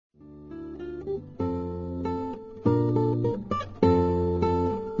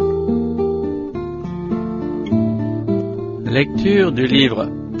Lecture du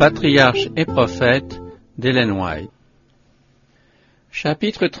livre Patriarches et Prophètes d'Ellen White.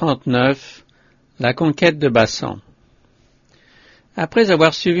 Chapitre 39. La conquête de Basan. Après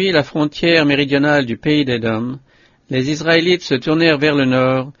avoir suivi la frontière méridionale du pays d'Édom, les Israélites se tournèrent vers le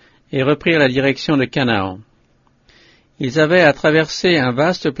nord et reprirent la direction de Canaan. Ils avaient à traverser un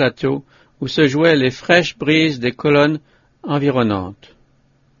vaste plateau où se jouaient les fraîches brises des colonnes environnantes.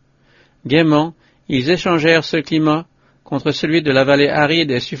 Gaiement, ils échangèrent ce climat contre celui de la vallée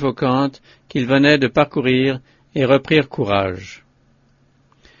aride et suffocante qu'ils venaient de parcourir et reprirent courage.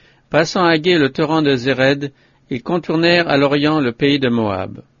 Passant à gué le torrent de Zéred, ils contournèrent à l'orient le pays de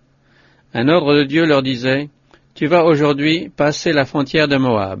Moab. Un ordre de Dieu leur disait, « Tu vas aujourd'hui passer la frontière de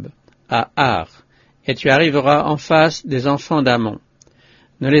Moab, à Ar, et tu arriveras en face des enfants d'Ammon.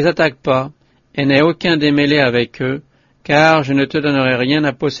 Ne les attaque pas, et n'aie aucun démêlé avec eux, car je ne te donnerai rien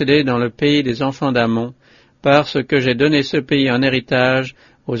à posséder dans le pays des enfants d'Ammon, parce que j'ai donné ce pays en héritage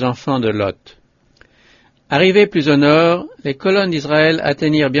aux enfants de Lot. » Arrivés plus au nord, les colonnes d'Israël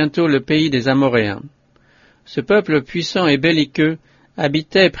atteignirent bientôt le pays des Amoréens. Ce peuple puissant et belliqueux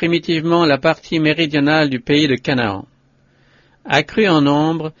habitait primitivement la partie méridionale du pays de Canaan. Accru en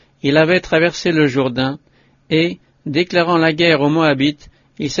nombre, il avait traversé le Jourdain et, déclarant la guerre aux Moabites,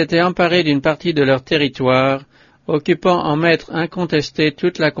 il s'était emparé d'une partie de leur territoire, occupant en maître incontesté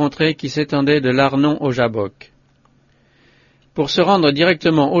toute la contrée qui s'étendait de l'Arnon au Jabbok. Pour se rendre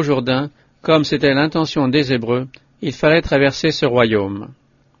directement au Jourdain, comme c'était l'intention des Hébreux, il fallait traverser ce royaume.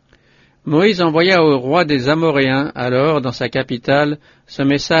 Moïse envoya au roi des Amoréens, alors dans sa capitale, ce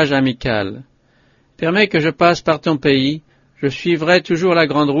message amical. « Permets que je passe par ton pays, je suivrai toujours la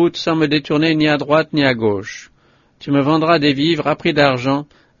grande route sans me détourner ni à droite ni à gauche. Tu me vendras des vivres à prix d'argent,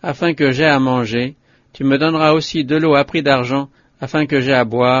 afin que j'aie à manger. Tu me donneras aussi de l'eau à prix d'argent, afin que j'aie à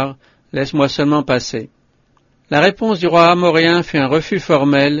boire. Laisse-moi seulement passer. » La réponse du roi amoréen fut un refus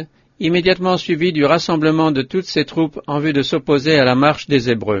formel, immédiatement suivi du rassemblement de toutes ses troupes en vue de s'opposer à la marche des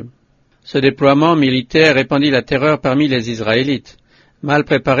Hébreux. Ce déploiement militaire répandit la terreur parmi les Israélites, mal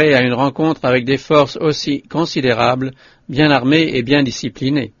préparés à une rencontre avec des forces aussi considérables, bien armées et bien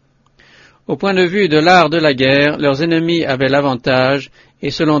disciplinées. Au point de vue de l'art de la guerre, leurs ennemis avaient l'avantage,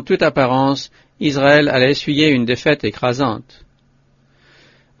 et selon toute apparence, Israël allait essuyer une défaite écrasante.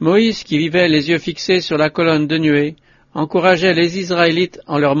 Moïse, qui vivait les yeux fixés sur la colonne de nuée, encourageait les Israélites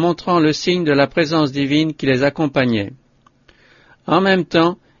en leur montrant le signe de la présence divine qui les accompagnait. En même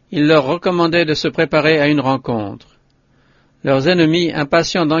temps, il leur recommandait de se préparer à une rencontre. Leurs ennemis,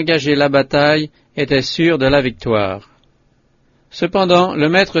 impatients d'engager la bataille, étaient sûrs de la victoire. Cependant, le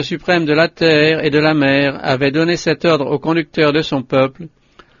Maître suprême de la terre et de la mer avait donné cet ordre aux conducteurs de son peuple,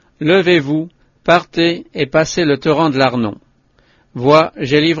 « Levez-vous, partez et passez le torrent de l'Arnon. Vois,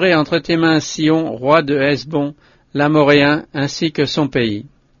 j'ai livré entre tes mains Sion, roi de Hesbon, l'Amoréen, ainsi que son pays.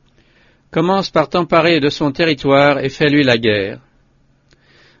 Commence par t'emparer de son territoire et fais-lui la guerre.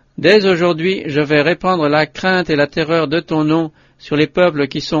 Dès aujourd'hui, je vais répandre la crainte et la terreur de ton nom sur les peuples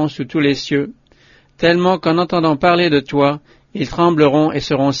qui sont sous tous les cieux, tellement qu'en entendant parler de toi, ils trembleront et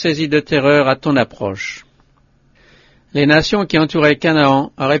seront saisis de terreur à ton approche. » Les nations qui entouraient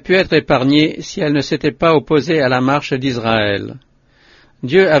Canaan auraient pu être épargnées si elles ne s'étaient pas opposées à la marche d'Israël.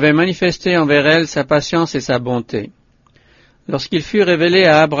 Dieu avait manifesté envers elles sa patience et sa bonté. Lorsqu'il fut révélé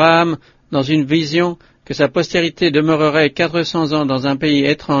à Abraham dans une vision que sa postérité demeurerait 400 ans dans un pays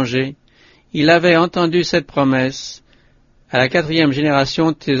étranger, il avait entendu cette promesse. À la 4e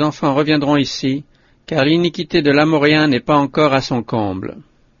génération, tes enfants reviendront ici, car l'iniquité de l'Amoréen n'est pas encore à son comble.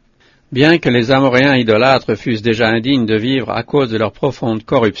 Bien que les Amoréens idolâtres fussent déjà indignes de vivre à cause de leur profonde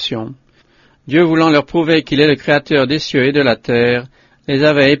corruption, Dieu voulant leur prouver qu'il est le Créateur des cieux et de la terre, les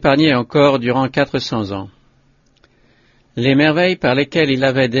avait épargnés encore durant 400 ans. Les merveilles par lesquelles il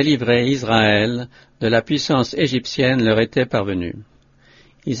avait délivré Israël de la puissance égyptienne leur étaient parvenues.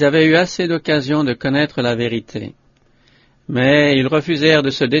 Ils avaient eu assez d'occasions de connaître la vérité. Mais ils refusèrent de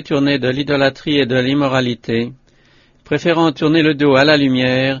se détourner de l'idolâtrie et de l'immoralité, préférant tourner le dos à la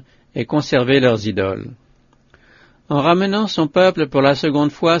lumière et conserver leurs idoles. En ramenant son peuple pour la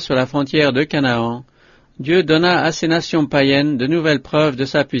seconde fois sur la frontière de Canaan, Dieu donna à ces nations païennes de nouvelles preuves de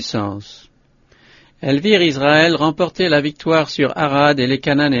sa puissance. Elles virent Israël remporter la victoire sur Arad et les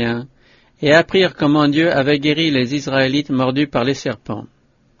Cananéens, et apprirent comment Dieu avait guéri les Israélites mordus par les serpents.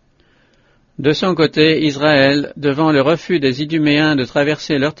 De son côté, Israël, devant le refus des Iduméens de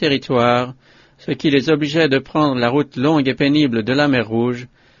traverser leur territoire, ce qui les obligeait de prendre la route longue et pénible de la mer Rouge,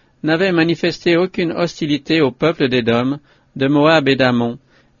 n'avait manifesté aucune hostilité au peuple d'Édom, de Moab et d'Ammon,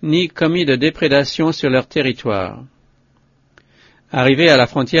 ni commis de déprédation sur leur territoire. Arrivé à la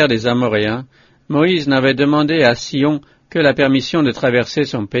frontière des Amoréens, Moïse n'avait demandé à Sion que la permission de traverser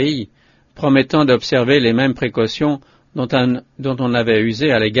son pays, promettant d'observer les mêmes précautions dont on avait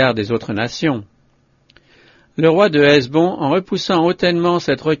usé à l'égard des autres nations. Le roi de Hesbon, en repoussant hautement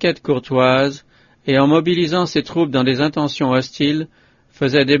cette requête courtoise et en mobilisant ses troupes dans des intentions hostiles,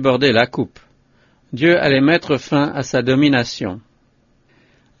 faisait déborder la coupe. Dieu allait mettre fin à sa domination.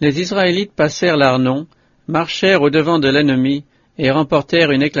 Les Israélites passèrent l'Arnon, marchèrent au-devant de l'ennemi et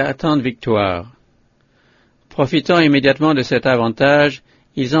remportèrent une éclatante victoire. Profitant immédiatement de cet avantage,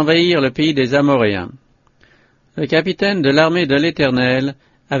 ils envahirent le pays des Amoréens. Le capitaine de l'armée de l'Éternel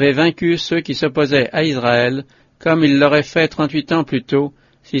avait vaincu ceux qui s'opposaient à Israël, comme il l'aurait fait 38 ans plus tôt,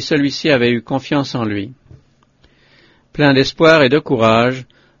 si celui-ci avait eu confiance en lui. Plein d'espoir et de courage,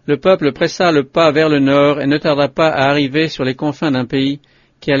 le peuple pressa le pas vers le nord et ne tarda pas à arriver sur les confins d'un pays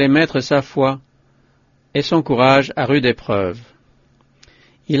qui allait mettre sa foi et son courage à rude épreuve.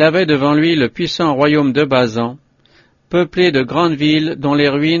 Il avait devant lui le puissant royaume de Basan, peuplé de grandes villes dont les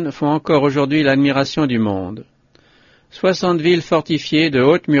ruines font encore aujourd'hui l'admiration du monde. 60 villes fortifiées de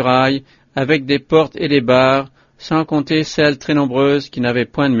hautes murailles, avec des portes et des barres, sans compter celles très nombreuses qui n'avaient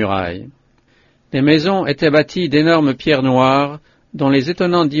point de murailles. Les maisons étaient bâties d'énormes pierres noires, dont les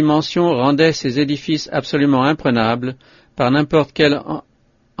étonnantes dimensions rendaient ces édifices absolument imprenables par n'importe quel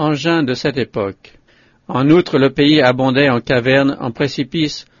engin de cette époque. En outre, le pays abondait en cavernes, en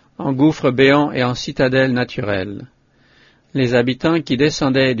précipices, en gouffres béants et en citadelles naturelles. Les habitants qui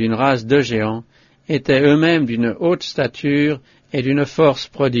descendaient d'une race de géants étaient eux-mêmes d'une haute stature et d'une force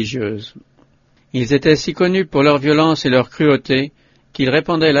prodigieuse. Ils étaient si connus pour leur violence et leur cruauté qu'ils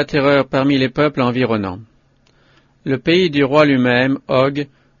répandaient la terreur parmi les peuples environnants. Le pays du roi lui-même, Og,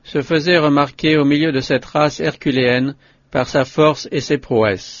 se faisait remarquer au milieu de cette race herculéenne par sa force et ses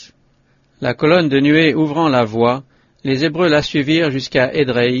prouesses. La colonne de nuée ouvrant la voie, les Hébreux la suivirent jusqu'à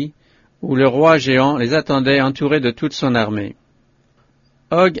Édréi, où le roi géant les attendait entouré de toute son armée.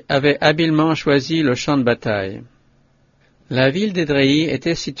 Og avait habilement choisi le champ de bataille. La ville d'Édréi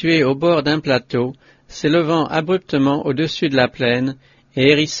était située au bord d'un plateau, s'élevant abruptement au-dessus de la plaine et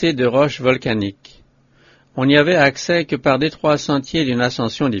hérissée de roches volcaniques. On n'y avait accès que par d'étroits sentiers d'une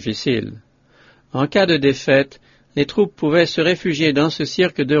ascension difficile. En cas de défaite, les troupes pouvaient se réfugier dans ce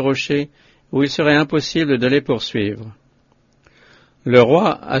cirque de rochers où il serait impossible de les poursuivre. Le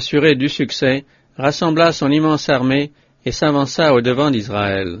roi, assuré du succès, rassembla son immense armée et s'avança au-devant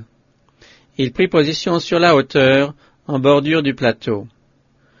d'Israël. Il prit position sur la hauteur, en bordure du plateau.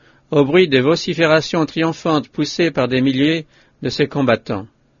 Au bruit des vociférations triomphantes poussées par des milliers de ses combattants.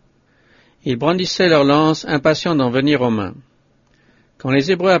 Ils brandissaient leurs lances, impatients d'en venir aux mains. Quand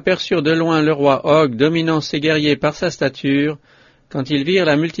les Hébreux aperçurent de loin le roi Og dominant ses guerriers par sa stature, quand ils virent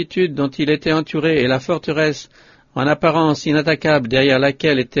la multitude dont il était entouré et la forteresse en apparence inattaquable derrière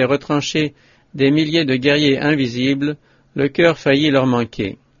laquelle étaient retranchés des milliers de guerriers invisibles, le cœur faillit leur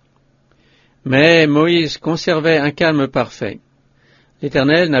manquer. Mais Moïse conservait un calme parfait.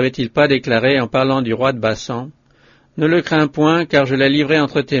 L'Éternel n'avait-il pas déclaré en parlant du roi de Basan, « Ne le crains point, car je l'ai livré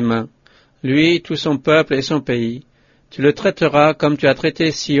entre tes mains, lui, tout son peuple et son pays. Tu le traiteras comme tu as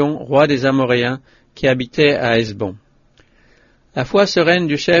traité Sion, roi des Amoréens, qui habitait à Hesbon. » La foi sereine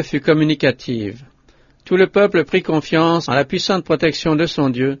du chef fut communicative. Tout le peuple prit confiance en la puissante protection de son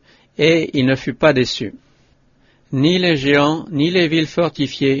Dieu, et il ne fut pas déçu. Ni les géants, ni les villes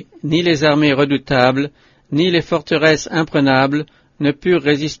fortifiées, ni les armées redoutables, ni les forteresses imprenables ne purent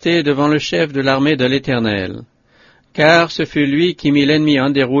résister devant le chef de l'armée de l'Éternel, car ce fut lui qui mit l'ennemi en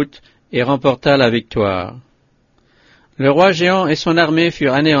déroute et remporta la victoire. Le roi géant et son armée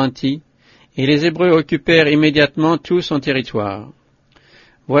furent anéantis, et les Hébreux occupèrent immédiatement tout son territoire.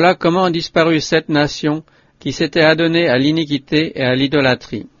 Voilà comment disparut cette nation qui s'était adonnée à l'iniquité et à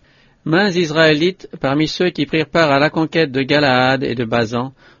l'idolâtrie. Maints Israélites, parmi ceux qui prirent part à la conquête de Galaad et de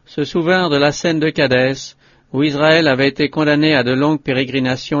Basan, se souvinrent de la scène de Kadès, où Israël avait été condamné à de longues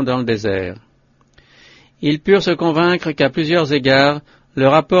pérégrinations dans le désert. Ils purent se convaincre qu'à plusieurs égards, le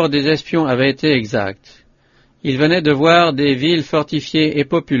rapport des espions avait été exact. Ils venaient de voir des villes fortifiées et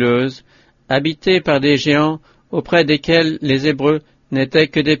populeuses, habitées par des géants auprès desquels les Hébreux n'étaient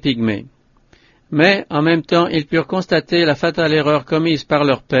que des pygmées. Mais, en même temps, ils purent constater la fatale erreur commise par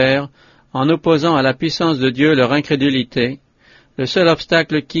leur père en opposant à la puissance de Dieu leur incrédulité, le seul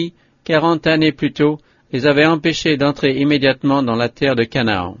obstacle qui, 40 années plus tôt, les avait empêchés d'entrer immédiatement dans la terre de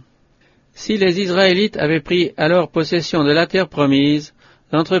Canaan. Si les Israélites avaient pris alors possession de la terre promise,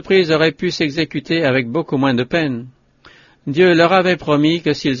 l'entreprise aurait pu s'exécuter avec beaucoup moins de peine. Dieu leur avait promis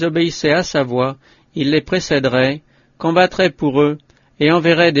que s'ils obéissaient à sa voix, il les précéderait, combattrait pour eux, et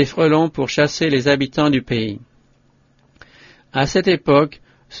enverrait des frelons pour chasser les habitants du pays. À cette époque,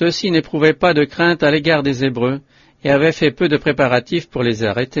 ceux-ci n'éprouvaient pas de crainte à l'égard des Hébreux, et avait fait peu de préparatifs pour les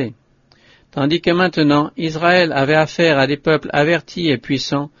arrêter. Tandis que maintenant, Israël avait affaire à des peuples avertis et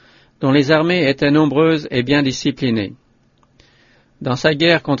puissants, dont les armées étaient nombreuses et bien disciplinées. Dans sa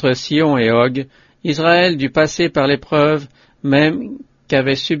guerre contre Sion et Og, Israël dut passer par l'épreuve même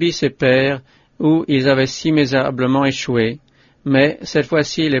qu'avaient subi ses pères, où ils avaient si misérablement échoué, mais cette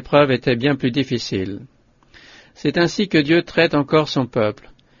fois-ci l'épreuve était bien plus difficile. C'est ainsi que Dieu traite encore son peuple.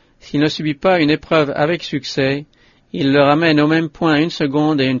 S'il ne subit pas une épreuve avec succès, il le ramène au même point une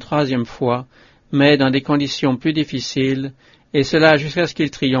seconde et une troisième fois, mais dans des conditions plus difficiles, et cela jusqu'à ce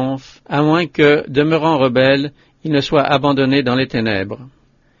qu'il triomphe, à moins que, demeurant rebelle, il ne soit abandonné dans les ténèbres.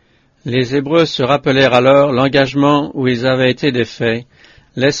 Les Hébreux se rappelèrent alors l'engagement où ils avaient été défaits,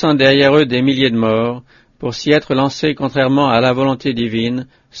 laissant derrière eux des milliers de morts, pour s'y être lancés contrairement à la volonté divine,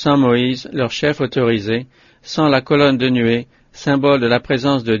 sans Moïse, leur chef autorisé, sans la colonne de nuée, symbole de la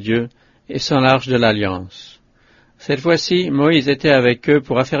présence de Dieu, et sans l'arche de l'alliance. Cette fois-ci, Moïse était avec eux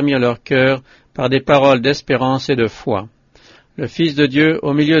pour affermir leur cœur par des paroles d'espérance et de foi. Le Fils de Dieu,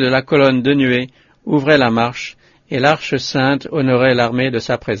 au milieu de la colonne de nuée, ouvrait la marche, et l'arche sainte honorait l'armée de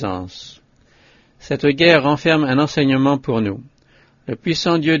sa présence. Cette guerre renferme un enseignement pour nous. Le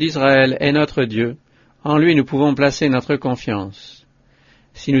puissant Dieu d'Israël est notre Dieu, en lui nous pouvons placer notre confiance.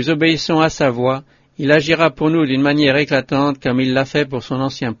 Si nous obéissons à sa voix, il agira pour nous d'une manière éclatante comme il l'a fait pour son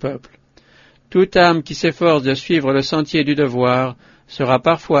ancien peuple. Toute âme qui s'efforce de suivre le sentier du devoir sera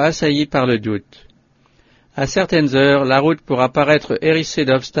parfois assaillie par le doute. À certaines heures, la route pourra paraître hérissée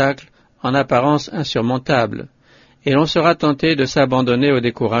d'obstacles en apparence insurmontables, et l'on sera tenté de s'abandonner au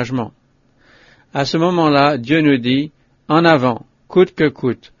découragement. À ce moment-là, Dieu nous dit « En avant, coûte que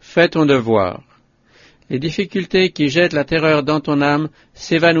coûte, fais ton devoir ». Les difficultés qui jettent la terreur dans ton âme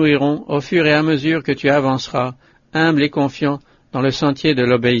s'évanouiront au fur et à mesure que tu avanceras, humble et confiant, dans le sentier de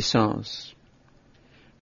l'obéissance.